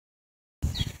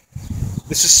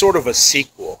This is sort of a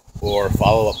sequel or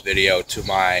follow-up video to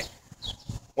my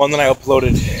one that I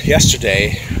uploaded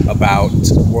yesterday about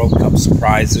World Cup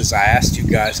surprises. I asked you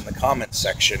guys in the comments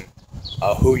section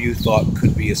who you thought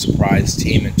could be a surprise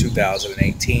team in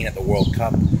 2018 at the World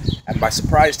Cup. And by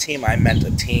surprise team, I meant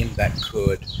a team that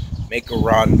could make a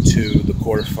run to the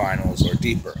quarterfinals or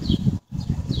deeper.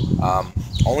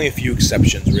 Only a few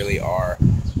exceptions really are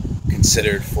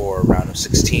considered for round of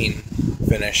 16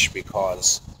 finish,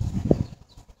 because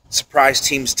surprise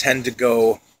teams tend to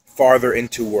go farther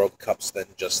into World Cups than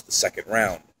just the second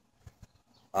round.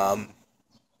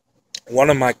 One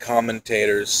of my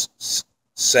commentators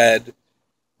said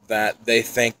that they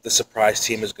think the surprise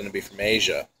team is going to be from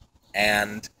Asia,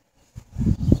 and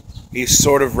he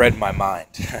sort of read my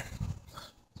mind.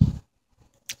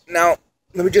 Now,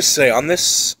 let me just say, on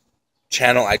this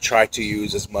channel I try to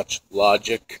use as much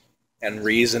logic and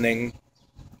reasoning,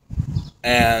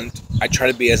 and I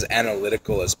try to be as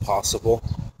analytical as possible.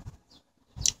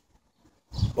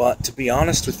 But to be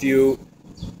honest with you,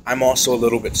 I'm also a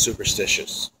little bit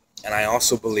superstitious, and I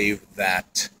also believe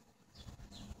that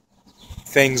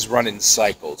things run in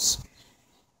cycles.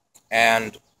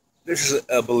 And this is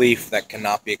a belief that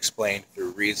cannot be explained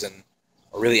through reason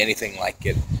or really anything like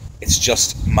it. It's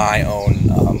just my own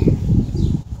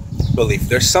belief.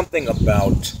 There's something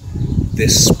about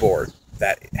this sport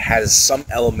that has some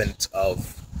element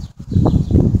of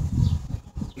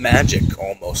magic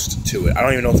almost to it. I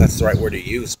don't even know if that's the right word to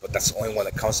use, but that's the only one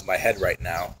that comes to my head right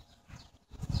now.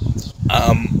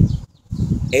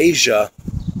 Asia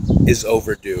is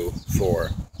overdue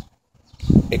for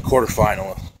a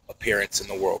quarterfinal appearance in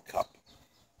the World Cup.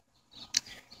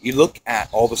 You look at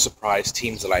all the surprise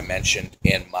teams that I mentioned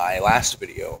in my last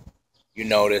video, you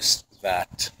notice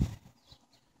that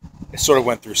it sort of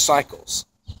went through cycles.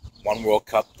 One World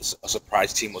Cup, a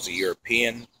surprise team was a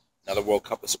European. Another World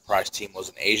Cup, the surprise team was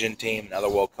an Asian team. Another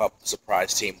World Cup, the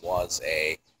surprise team was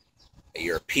a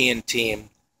European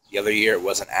team. The other year it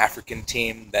was an African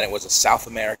team. Then it was a South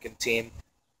American team.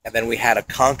 And then we had a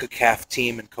CONCACAF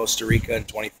team in Costa Rica in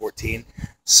 2014.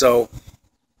 So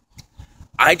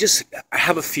I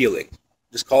have a feeling.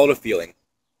 Just call it a feeling.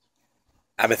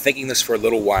 I've been thinking this for a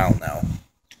little while now.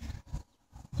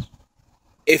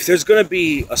 If there's going to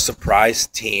be a surprise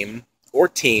team, or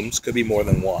teams, could be more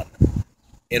than one,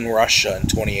 in Russia in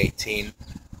 2018,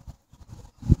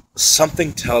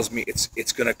 something tells me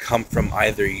it's going to come from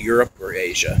either Europe or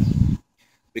Asia,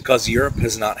 because Europe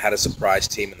has not had a surprise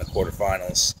team in the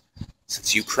quarterfinals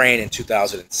since Ukraine in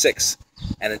 2006,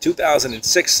 and in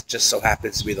 2006 just so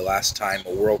happens to be the last time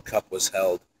a World Cup was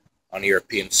held on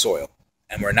European soil,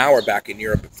 and we're back in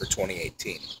Europe for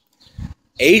 2018.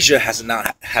 Asia has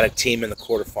not had a team in the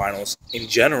quarterfinals in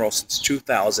general since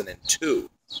 2002.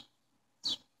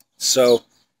 So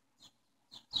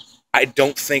I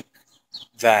don't think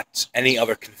that any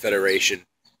other confederation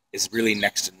is really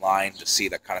next in line to see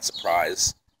that kind of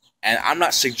surprise. And I'm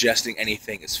not suggesting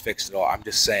anything is fixed at all. I'm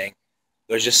just saying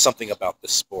there's just something about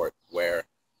this sport where,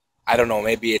 I don't know,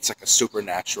 maybe it's like a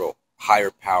supernatural,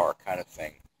 higher power kind of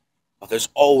thing. But there's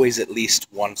always at least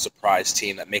one surprise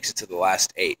team that makes it to the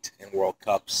last 8 in World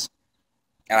Cups.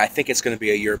 And I think it's going to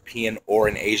be a European or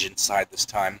an Asian side this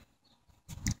time.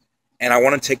 And I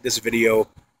want to take this video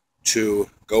to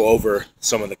go over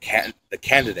some of the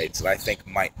candidates that I think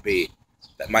might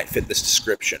fit this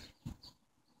description.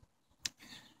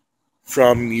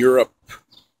 From Europe,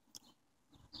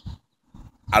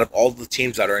 out of all the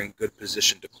teams that are in good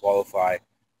position to qualify,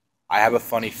 I have a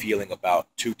funny feeling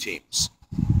about 2 teams.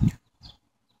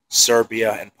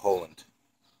 Serbia and Poland.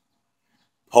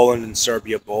 Poland and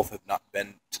Serbia both have not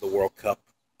been to the World Cup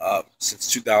since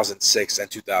 2006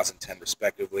 and 2010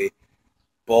 respectively.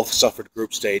 Both suffered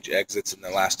group stage exits in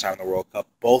their last time in the World Cup.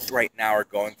 Both right now are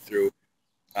going through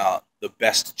the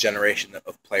best generation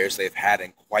of players they've had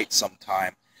in quite some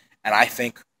time. And I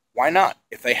think, why not?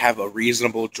 If they have a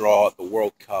reasonable draw at the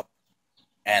World Cup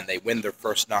and they win their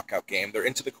first knockout game, they're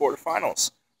into the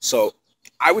quarterfinals. So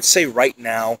I would say right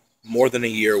now, more than a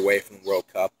year away from the World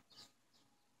Cup,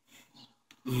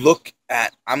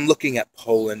 I'm looking at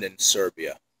Poland and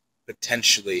Serbia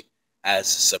potentially as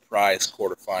surprise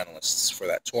quarterfinalists for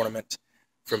that tournament.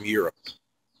 From Europe.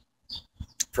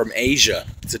 From Asia,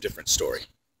 it's a different story.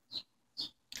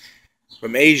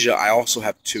 From Asia, I also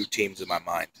have 2 teams in my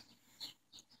mind.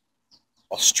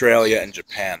 Australia and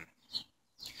Japan.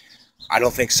 I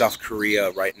don't think South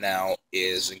Korea right now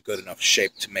is in good enough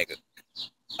shape to make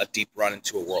a deep run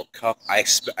into a World Cup. I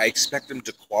expect them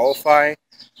to qualify,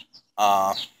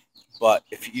 but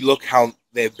if you look how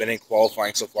they've been in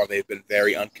qualifying so far, they've been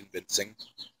very unconvincing,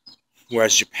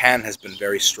 whereas Japan has been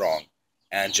very strong.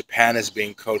 and Japan is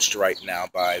being coached right now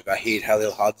by Vahid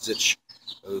Halilhodzic,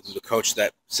 the coach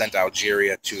that sent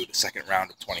Algeria to the second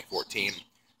round of 2014.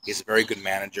 He's a very good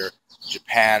manager.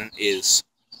 Japan is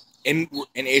in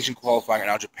Asian qualifying, and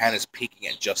now Japan is peaking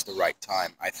at just the right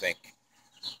time, I think.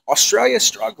 Australia is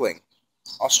struggling.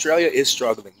 Australia is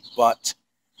struggling, but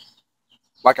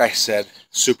like I said,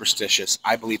 superstitious.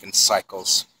 I believe in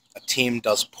cycles. A team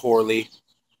does poorly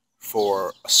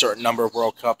for a certain number of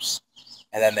World Cups,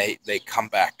 and then they come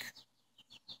back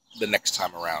the next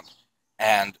time around.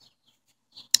 And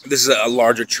this is a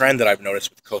larger trend that I've noticed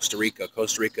with Costa Rica.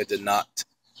 Costa Rica did not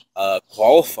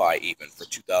qualify even for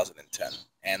 2010,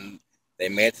 and they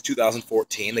made it to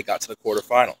 2014. They got to the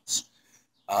quarterfinals.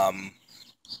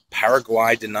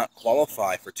 Paraguay did not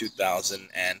qualify for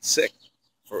 2006.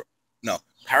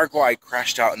 Paraguay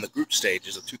crashed out in the group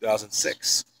stages of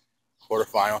 2006,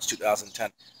 quarterfinals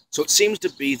 2010. So it seems to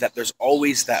be that there's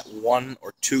always that one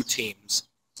or two teams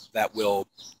that will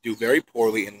do very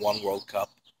poorly in one World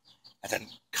Cup and then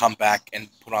come back and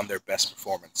put on their best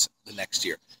performance the next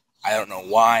year. I don't know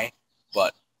why,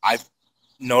 but I've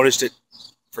noticed it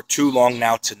for too long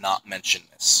now to not mention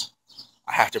this.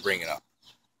 I have to bring it up.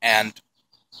 And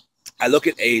I look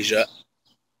at Asia.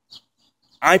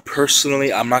 I'm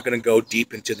not going to go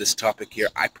deep into this topic here.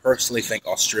 I personally think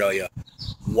Australia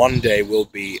one day will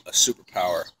be a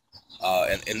superpower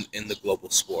in the global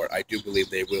sport. I do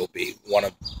believe they will be one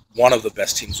of the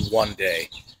best teams one day,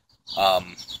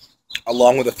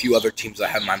 along with a few other teams I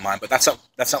have in my mind. But that's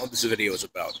not what this video is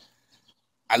about.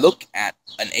 I look at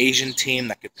an Asian team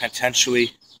that could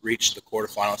potentially reach the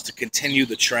quarterfinals to continue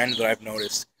the trend that I've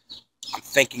noticed. I'm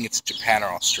thinking it's Japan or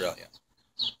Australia.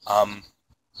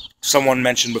 Someone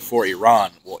mentioned before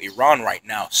Iran. Well, Iran right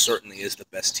now certainly is the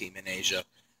best team in Asia.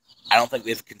 I don't think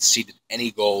they've conceded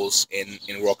any goals in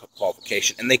World Cup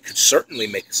qualification, and they could certainly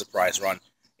make a surprise run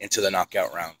into the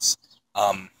knockout rounds.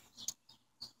 But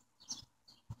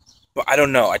I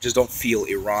don't know. I just don't feel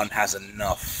Iran has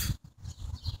enough,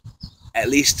 at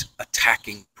least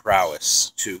attacking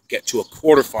prowess, to get to a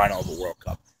quarterfinal of a World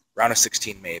Cup. Round of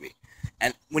 16 maybe.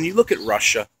 And when you look at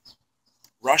Russia,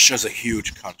 Russia's a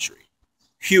huge country.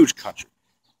 Huge country.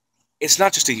 It's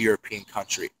not just a European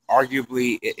country.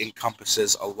 Arguably, it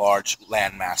encompasses a large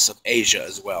landmass of Asia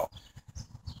as well.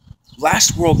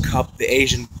 Last World Cup, the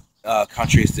Asian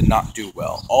countries did not do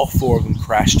well. All four of them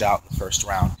crashed out in the first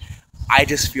round. I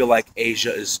just feel like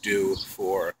Asia is due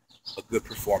for a good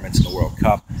performance in the World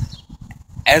Cup,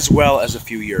 as well as a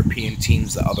few European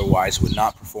teams that otherwise would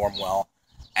not perform well.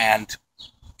 And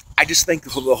I just think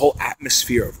the whole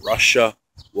atmosphere of Russia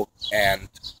and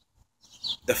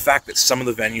the fact that some of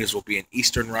the venues will be in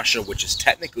Eastern Russia, which is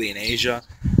technically in Asia,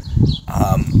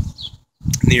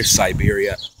 near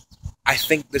Siberia, I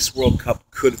think this World Cup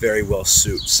could very well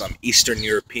suit some Eastern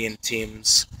European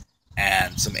teams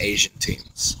and some Asian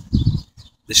teams.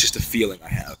 It's just a feeling I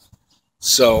have.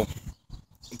 So,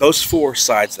 those four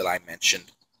sides that I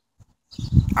mentioned,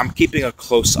 I'm keeping a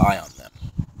close eye on them.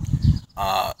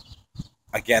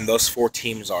 Again, those four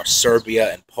teams are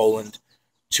Serbia and Poland,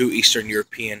 two Eastern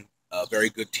European very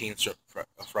good teams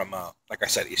from like I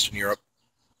said, Eastern Europe.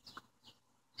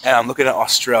 And I'm looking at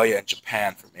Australia and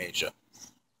Japan from Asia.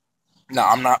 Now,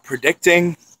 I'm not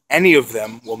predicting any of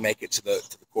them will make it to the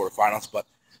quarterfinals, but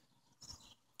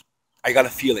I got a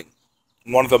feeling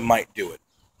one of them might do it.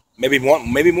 Maybe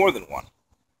more than one.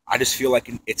 I just feel like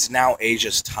it's now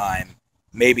Asia's time,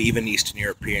 maybe even Eastern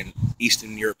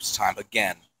Europe's time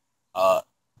again,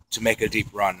 to make a deep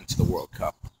run into the World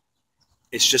Cup.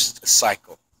 It's just a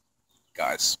cycle,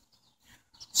 guys.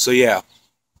 So yeah,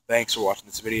 thanks for watching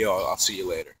this video. I'll see you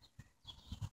later.